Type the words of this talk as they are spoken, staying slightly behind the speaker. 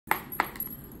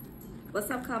What's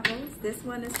up, couples? This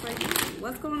one is for you.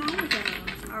 What's going on with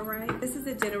y'all? All right, this is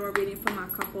a general reading for my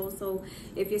couples. So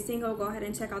if you're single, go ahead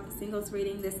and check out the singles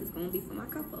reading. This is going to be for my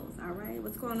couples. All right,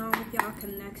 what's going on with y'all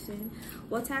connection?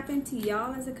 What's happened to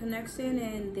y'all as a connection,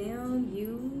 and them,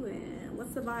 you, and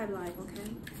what's the vibe like?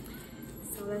 Okay,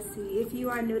 so let's see. If you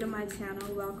are new to my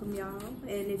channel, welcome y'all.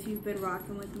 And if you've been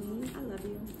rocking with me, I love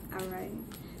you. All right,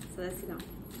 so let's go.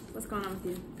 What's going on with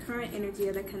you? Current energy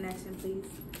of the connection, please.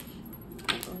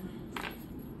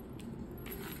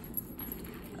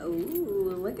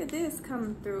 Ooh, look at this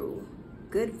coming through.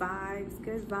 Good vibes,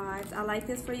 good vibes. I like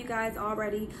this for you guys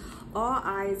already. All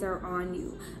eyes are on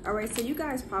you. All right, so you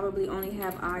guys probably only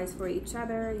have eyes for each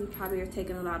other. You probably are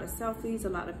taking a lot of selfies, a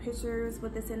lot of pictures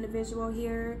with this individual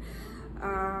here.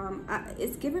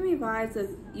 It's giving me vibes of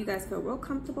you guys feel real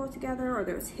comfortable together, or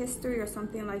there's history or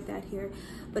something like that here.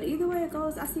 But either way it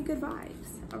goes, I see good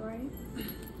vibes. All right,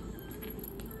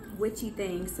 witchy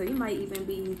things. So you might even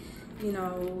be, you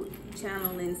know,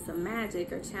 channeling some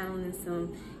magic or channeling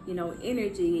some, you know,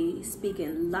 energy,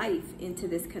 speaking life into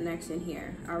this connection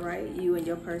here. All right, you and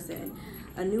your person,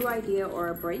 a new idea or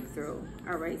a breakthrough.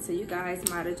 All right, so you guys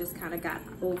might have just kind of got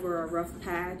over a rough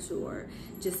patch or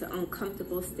just an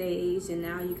uncomfortable stage, and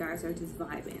now you guys are just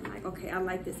vibing like, okay, I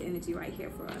like this energy right here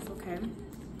for us. Okay,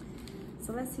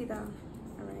 so let's see though.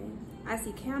 All right, I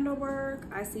see candle work,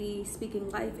 I see speaking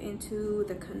life into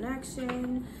the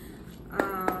connection,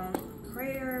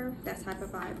 prayer, that type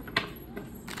of vibe.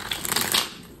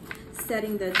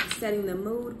 Setting the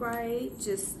mood right,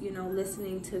 just, you know,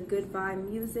 listening to good vibe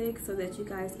music so that you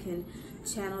guys can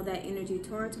channel that energy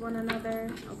towards one another.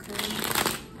 Okay,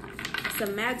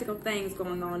 some magical things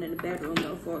going on in the bedroom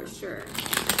though, for sure.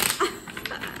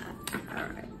 All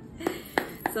right,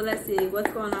 so let's see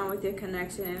what's going on with your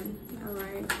connection. All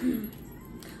right,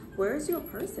 where's your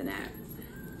person at?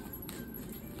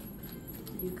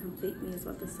 You complete me is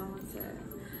what the song said.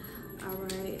 All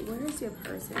right, where's your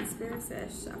person? Spirit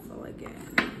says shuffle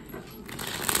again.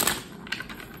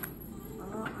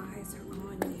 All eyes are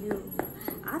on you.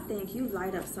 I think you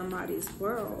light up somebody's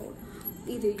world.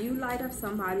 Either you light up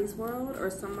somebody's world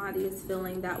or somebody is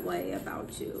feeling that way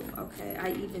about you. Okay,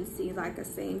 I even see like a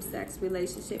same-sex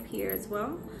relationship here as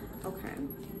well. Okay,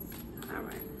 all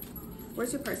right.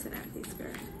 Where's your person at, please,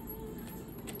 Spirit?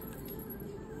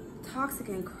 Toxic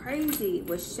and crazy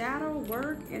with shadow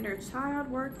work, inner child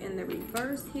work in the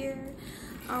reverse here.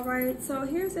 All right, so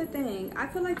here's the thing. I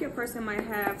feel like your person might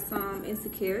have some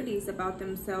insecurities about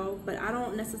themselves, but I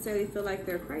don't necessarily feel like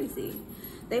they're crazy.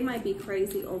 They might be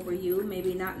crazy over you,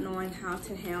 maybe not knowing how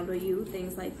to handle you,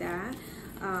 things like that.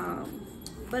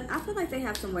 But I feel like they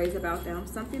have some ways about them,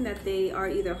 something that they are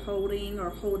either holding or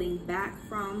holding back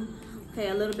from. Okay,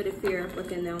 a little bit of fear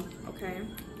within them. Okay,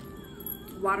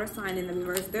 water sign in the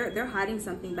reverse, they're hiding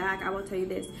something back. I will tell you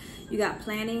this, you got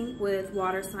planning with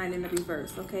water sign in the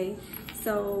reverse. Okay,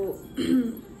 so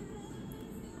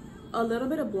a little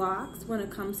bit of blocks when it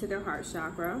comes to their heart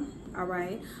chakra. All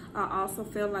right, I also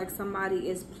feel like somebody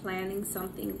is planning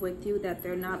something with you that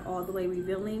they're not all the way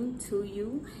revealing to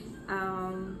you.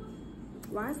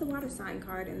 Why is the water sign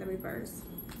card in the reverse?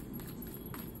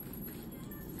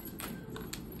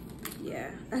 Yeah.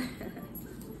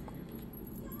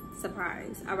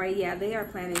 Surprise. All right, yeah, they are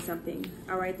planning something.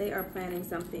 All right, they are planning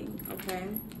something. Okay,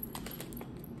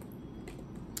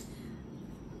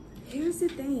 here's the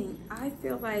thing. I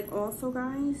feel like also,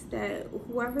 guys, that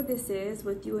whoever this is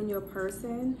with you and your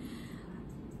person,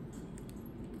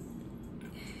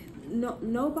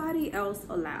 nobody else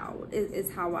allowed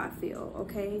is how I feel.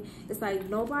 Okay, it's like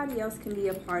nobody else can be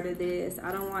a part of this.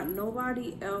 I don't want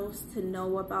nobody else to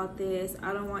know about this.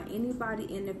 I don't want anybody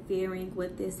interfering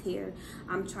with this here.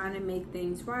 I'm trying to make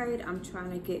things right. I'm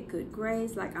trying to get good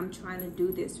grades. Like, I'm trying to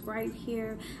do this right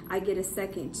here. I get a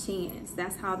second chance.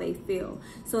 That's how they feel.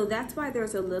 So that's why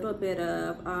there's a little bit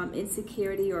of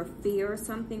insecurity or fear or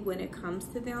something when it comes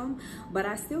to them, but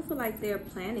I still feel like they're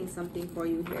planning something for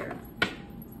you here.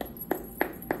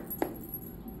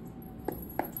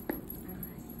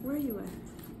 Where are you at?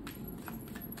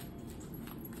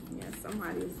 Yeah,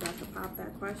 somebody is about to pop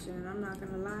that question, and I'm not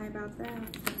going to lie about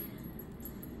that.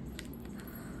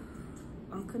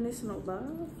 Unconditional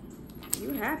love?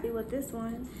 You happy with this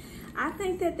one? I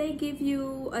think that they give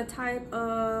you a type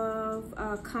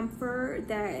of comfort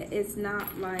that is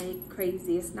not like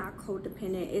crazy. It's not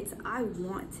codependent. It's, I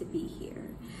want to be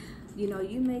here. You know,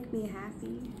 you make me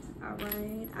happy. All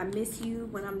right, I miss you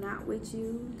when I'm not with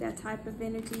you. That type of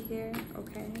energy here.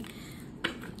 Okay,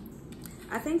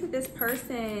 I think that this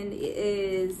person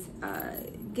is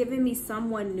giving me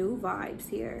someone new vibes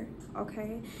here.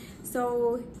 Okay,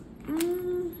 so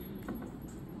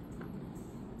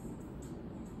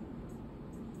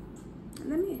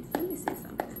see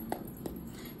something.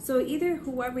 So either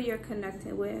whoever you're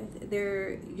connecting with,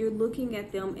 you're looking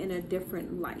at them in a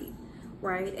different light,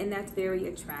 right? And that's very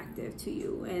attractive to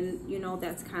you. And, you know,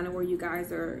 that's kind of where you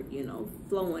guys are, you know,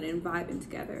 flowing and vibing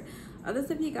together.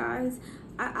 Others of you guys,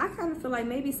 I kind of feel like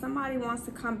maybe somebody wants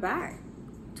to come back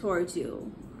towards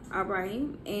you, all right?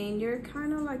 And you're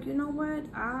kind of like, you know what?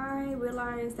 I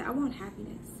realize that I want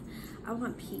happiness. I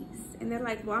want peace. And they're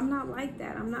like, well, I'm not like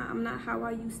that. I'm not how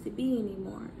I used to be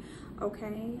anymore.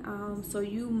 Okay, so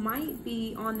you might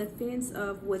be on the fence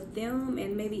of with them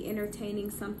and maybe entertaining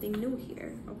something new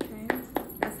here. Okay,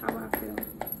 that's how I feel.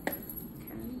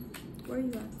 Okay, where are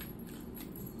you at?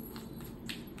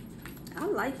 I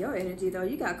like your energy though.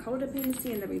 You got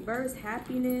codependency in the reverse,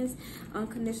 happiness,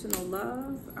 unconditional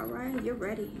love. All right, you're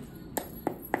ready.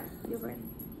 You're ready.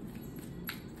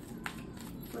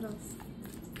 What else?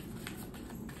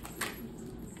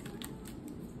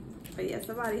 But yeah,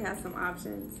 somebody has some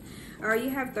options. Or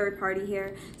you have third party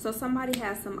here. So somebody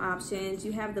has some options.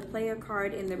 You have the player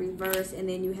card in the reverse, and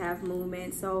then you have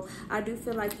movement. So I do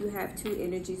feel like you have two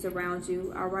energies around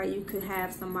you. All right, you could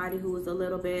have somebody who is a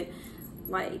little bit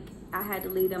like, I had to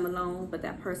leave them alone, but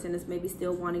that person is maybe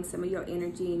still wanting some of your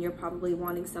energy, and you're probably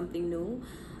wanting something new.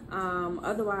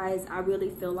 Otherwise, I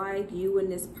really feel like you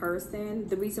and this person,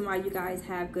 the reason why you guys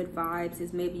have good vibes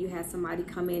is maybe you had somebody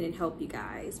come in and help you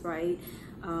guys, right?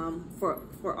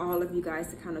 For all of you guys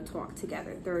to kind of talk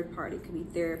together. Third party could be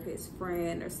therapist,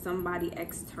 friend, or somebody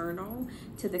external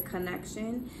to the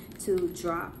connection to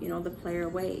drop, you know, the player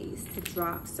ways, to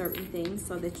drop certain things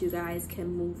so that you guys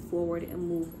can move forward and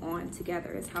move on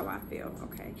together is how I feel,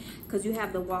 okay? Because you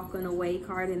have the walking away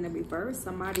card in the reverse.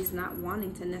 Somebody's not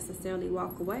wanting to necessarily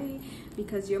walk away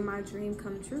because you're my dream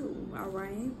come true, all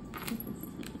right?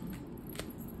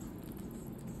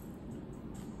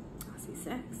 I see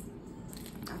sex.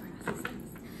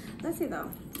 Let's see though,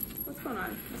 what's going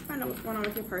on? Let's find out what's going on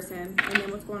with your person, and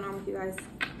then what's going on with you guys.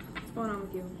 What's going on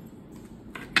with you?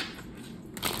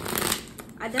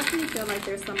 I definitely feel like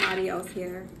there's somebody else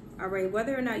here. All right,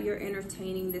 whether or not you're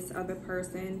entertaining this other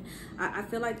person, I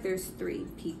feel like there's three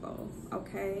people,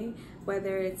 okay?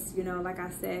 Whether it's, you know, like I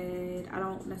said, I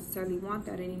don't necessarily want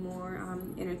that anymore.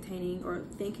 I'm entertaining or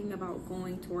thinking about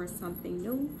going towards something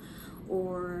new,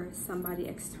 or somebody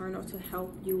external to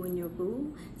help you and your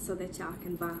boo so that y'all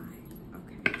can vibe,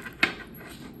 okay?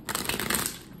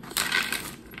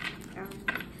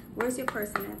 Where's your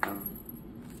person at though?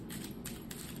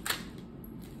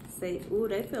 Safe. Ooh,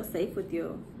 they feel safe with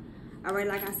you. All right,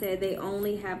 like I said, they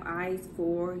only have eyes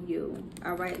for you.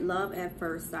 All right, love at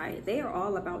first sight. They are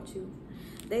all about you.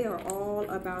 They are all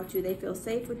about you. They feel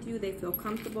safe with you. They feel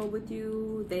comfortable with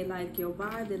you. They like your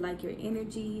vibe. They like your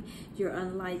energy. You're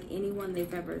unlike anyone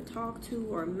they've ever talked to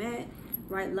or met,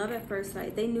 right? Love at first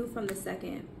sight. They knew from the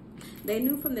second. They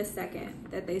knew from the second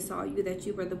that they saw you that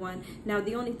you were the one. Now,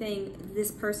 the only thing,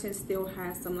 this person still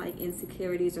has some like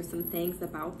insecurities or some things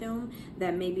about them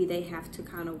that maybe they have to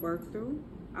kind of work through.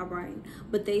 All right,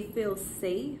 but they feel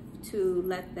safe to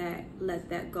let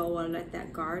that go or let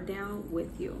that guard down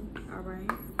with you. All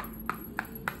right,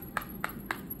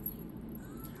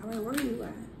 where are you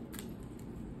at?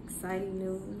 Exciting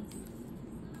news.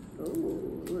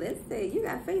 Ooh, let's say you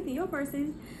got faith in your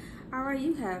person. All right,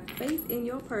 you have faith in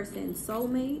your person.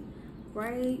 Soulmate,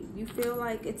 right? You feel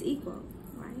like it's equal,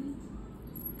 right?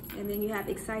 And then you have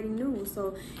exciting news.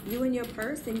 So you and your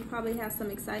person, you probably have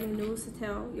some exciting news to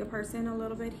tell your person a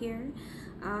little bit here.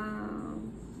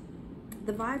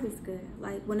 The vibe is good.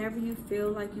 Like whenever you feel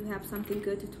like you have something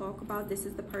good to talk about, this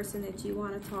is the person that you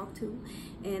want to talk to,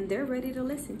 and they're ready to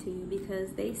listen to you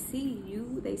because they see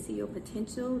you, they see your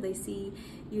potential, they see,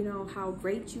 you know, how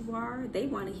great you are. They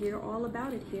want to hear all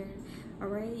about it here. All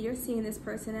right, you're seeing this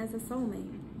person as a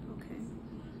soulmate.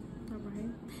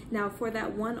 Now, for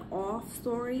that one-off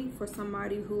story, for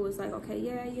somebody who was like, okay,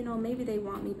 yeah, you know, maybe they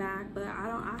want me back, but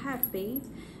I have faith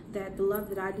that the love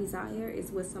that I desire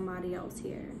is with somebody else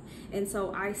here. And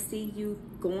so I see you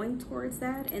going towards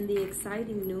that, and the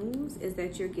exciting news is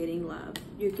that you're getting love.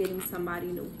 You're getting somebody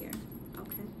new here,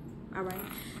 okay? All right.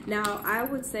 Now, I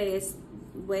would say it's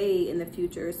way in the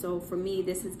future. So for me,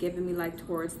 this is giving me like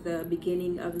towards the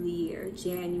beginning of the year,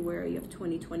 January of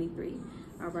 2023,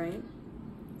 all right?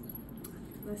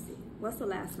 Let's see. What's the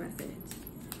last message?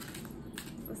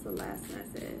 What's the last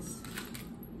message?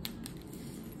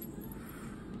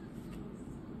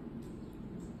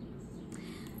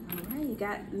 All right. you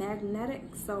got magnetic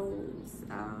souls.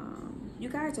 You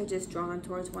guys are just drawn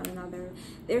towards one another.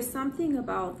 There's something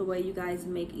about the way you guys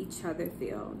make each other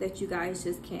feel that you guys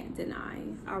just can't deny.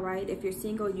 All right, if you're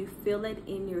single, you feel it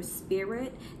in your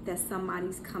spirit that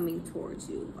somebody's coming towards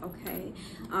you. Okay,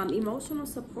 emotional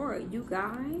support. You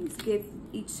guys give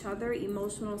each other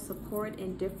emotional support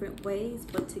in different ways,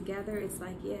 but together it's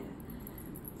like, yeah,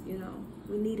 you know,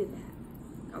 we needed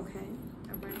that. Okay,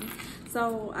 all right.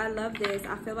 So I love this.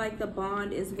 I feel like the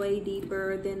bond is way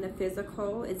deeper than the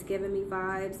physical. It's giving me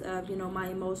vibes of, you know, my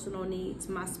emotional needs,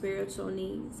 my spiritual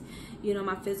needs, you know,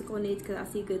 my physical needs, because I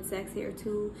see good sex here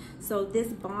too. So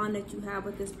this bond that you have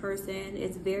with this person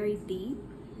is very deep,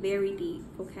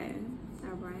 okay?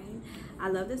 All right. I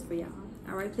love this for y'all.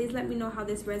 All right, please let me know how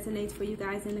this resonates for you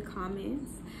guys in the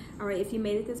comments. All right, if you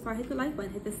made it this far, hit the like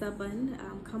button, hit the sub button.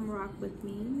 Come rock with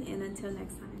me. And until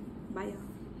next time, bye y'all.